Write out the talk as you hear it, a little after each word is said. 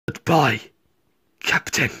Goodbye,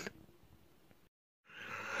 Captain.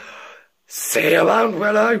 See you around,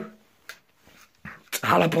 Willow.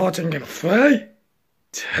 Teleporting in 3,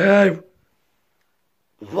 2,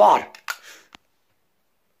 1.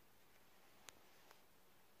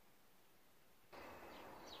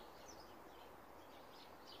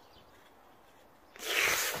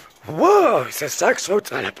 Whoa, it's a sexual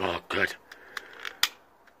teleport, good.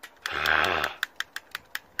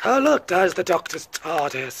 Oh look, there's the Doctor's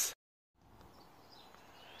TARDIS.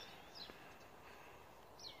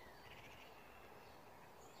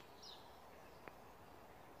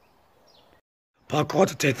 But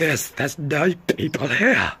according to this, there's no people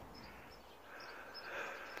here.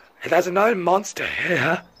 There's no monster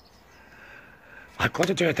here.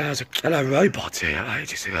 According to it, there's a killer robot here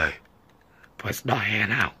ages ago. But it's not here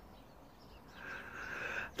now.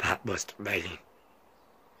 That must mean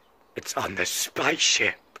it's on the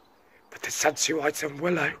spaceship with the Sensuites and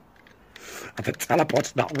Willow. And the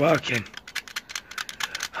teleport's not working.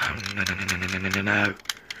 Oh, no.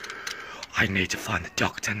 I need to find the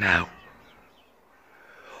Doctor now.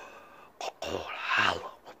 Or all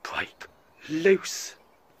hell will break loose.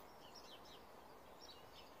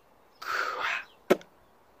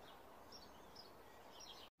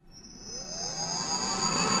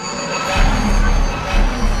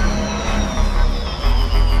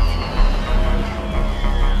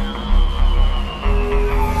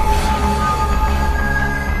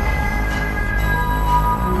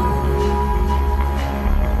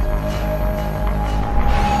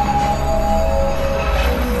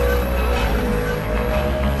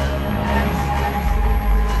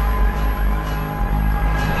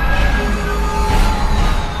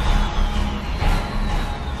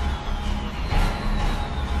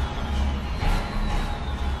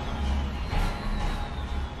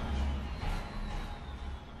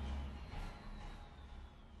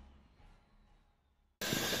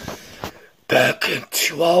 The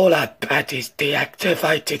controller pad is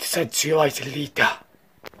deactivated, Sensuite leader.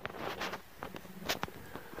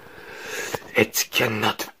 It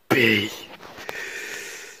cannot be.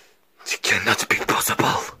 It cannot be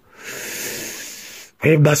possible.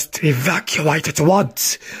 We must evacuate at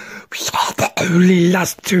once. We are the only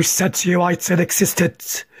last 2 Sensuites in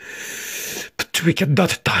existence. But we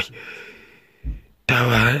cannot die.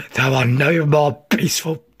 There are no more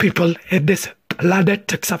peaceful people in this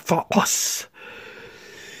planet except for us.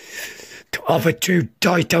 The other 2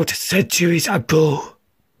 died out centuries ago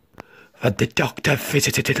when the Doctor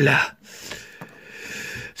visited Hitler.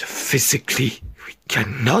 So physically, we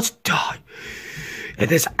cannot die. In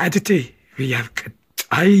this entity, we have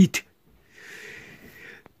died.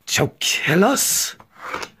 So kill us.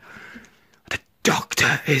 The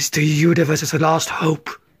Doctor is the universe's last hope.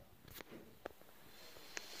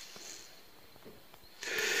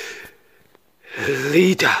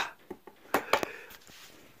 Leader.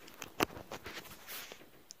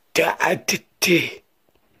 The entity.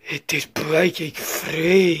 It is breaking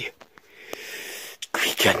free.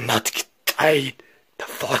 We cannot contain the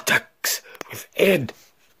vortex within.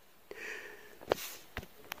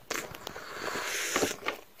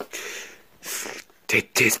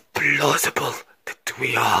 It is plausible that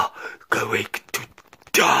we are going to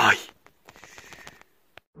die.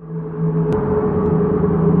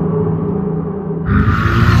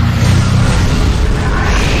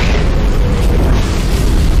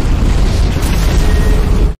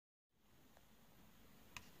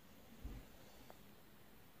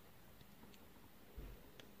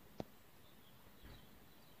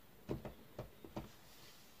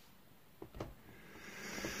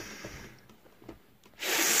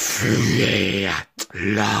 Free at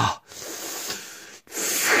last.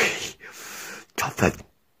 Free from the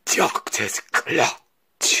Doctor's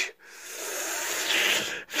clutch.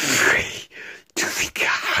 Free to wreak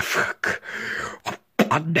havoc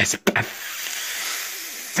upon this pathetic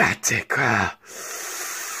Earth.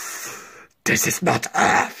 This is not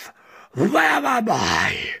Earth. Where am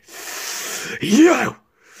I? You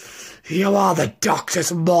are the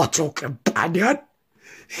Doctor's mortal companion.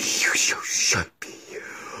 You should be.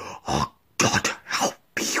 Oh, God, help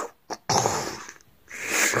you.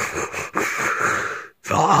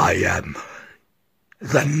 For I am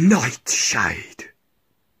the Nightshade.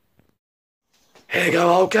 Here you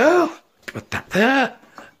go, old girl. Put that there,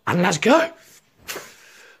 and let's go.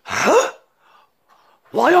 Huh?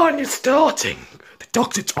 Why aren't you starting? The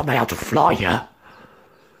Doctor taught me how to fly here.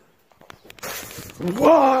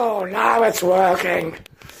 Whoa, now it's working.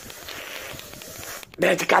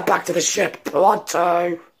 Need to get back to the ship,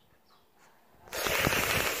 pronto.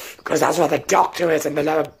 Because that's where the Doctor is, in the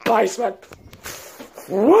lower basement.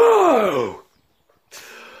 Whoa!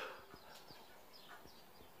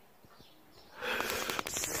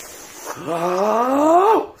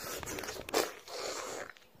 Oh!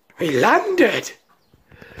 We landed!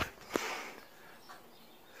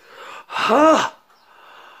 Huh?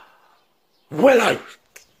 Willow!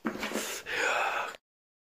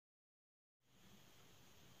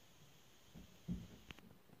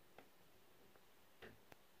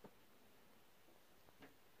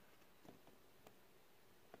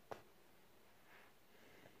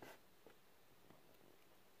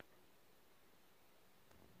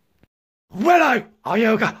 Willow! Are you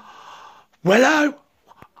okay? Willow?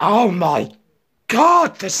 Oh my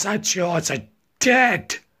God, the Sanchoids are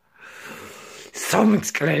dead!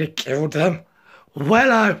 Someone's clearly killed them.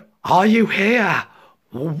 Willow, are you here?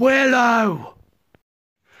 Willow!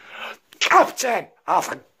 Captain! Oh,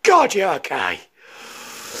 for God, you're okay.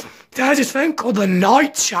 There's this thing called the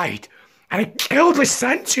Nightshade, and it killed the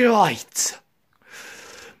Centurites.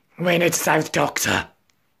 We need to save the Doctor.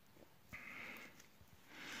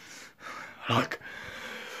 Look,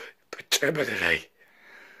 presumably.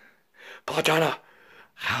 But I don't know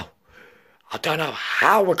how. I don't know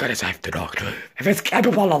how we're going to save the Doctor. If it's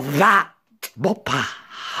capable of that, what the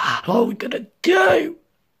hell are we going to do?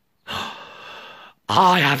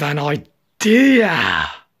 I have an idea.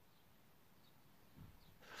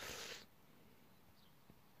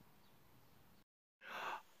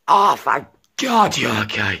 Oh, thank God you're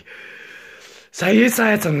okay. So you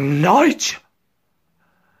say it's a night?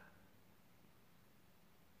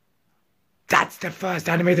 That's the first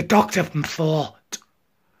enemy the Doctor fought.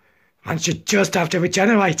 And she just after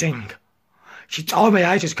regenerating. She told me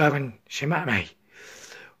ages ago when she met me.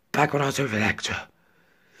 Back when I was with Electra.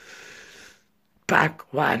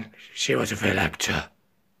 Back when she was with Electra.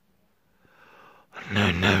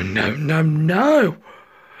 No, no, no, no, no.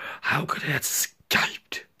 How could it have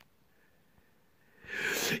escaped?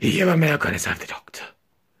 You and me are going to save the Doctor.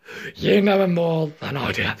 You know him more than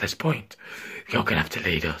I do at this point. You're going to have to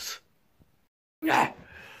lead us. Yeah.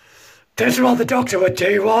 This is what the Doctor would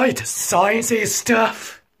do, right? Sciencey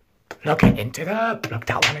stuff. Plug it into there, plug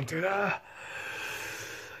that one into there.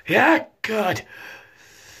 Yeah, good.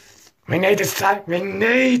 We need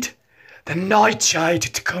the Nightshade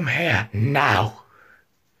to come here now.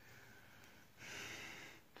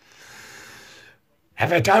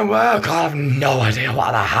 If it don't work, I have no idea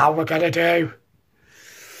what the hell we're gonna do.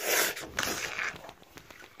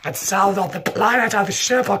 Let's sell off the planet of the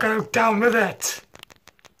ship, I'll go down with it.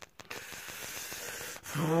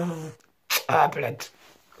 Turbulent.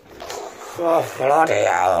 Oh, bloody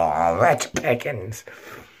hell, Rich Pickens.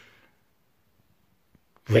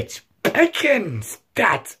 Rich Pickens,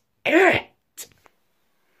 that's it.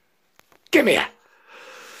 Give me it.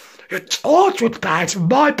 Your tortured bags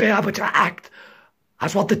might be able to act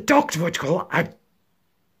as what the Doctor would call a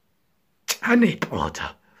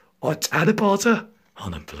teleporter. Or teleporter? I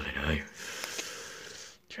don't bloody know.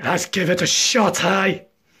 Let's give it a shot, hey?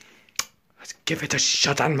 Let's give it a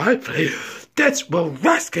shot and hopefully this will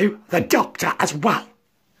rescue the Doctor as well.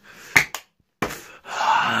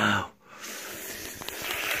 Oh.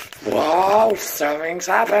 Whoa, something's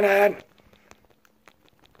happening.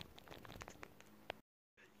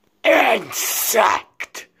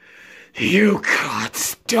 Insect! You can't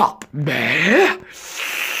stop me.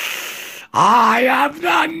 I am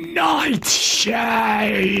the Nightshade.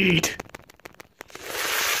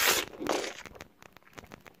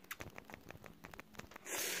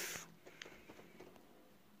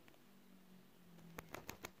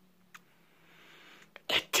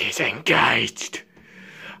 It is engaged.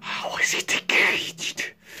 How is it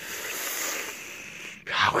engaged?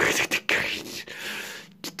 How is it engaged?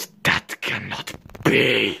 That cannot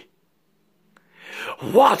be.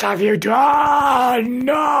 What have you done?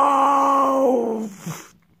 No!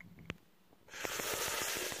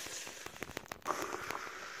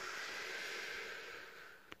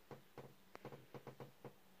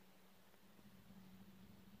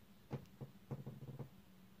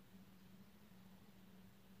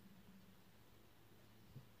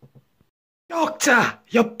 Doctor,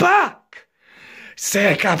 you're back! See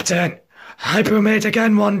you, Captain. Hope we'll meet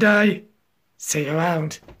again one day. See you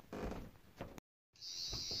around.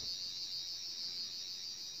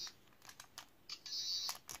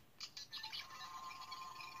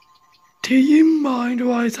 Do you mind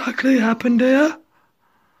what exactly happened here?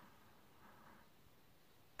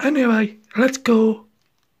 Anyway, let's go.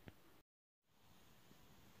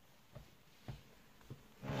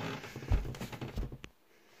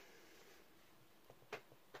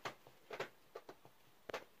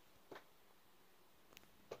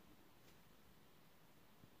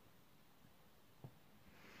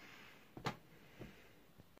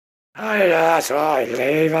 Oh, that's right,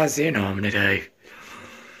 leave us in harmony.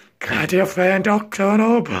 My dear friend Dr.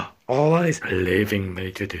 Noble, always leaving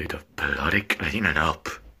me to do the bloody cleaning up.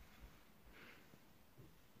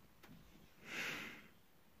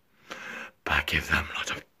 But give them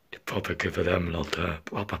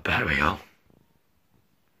proper burial.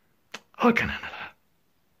 I can handle that.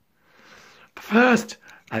 But first,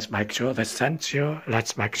 let's make sure the censure,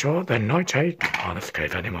 let's make sure the nitrate can't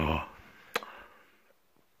escape anymore.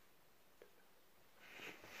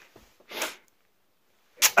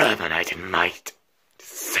 Urban mate.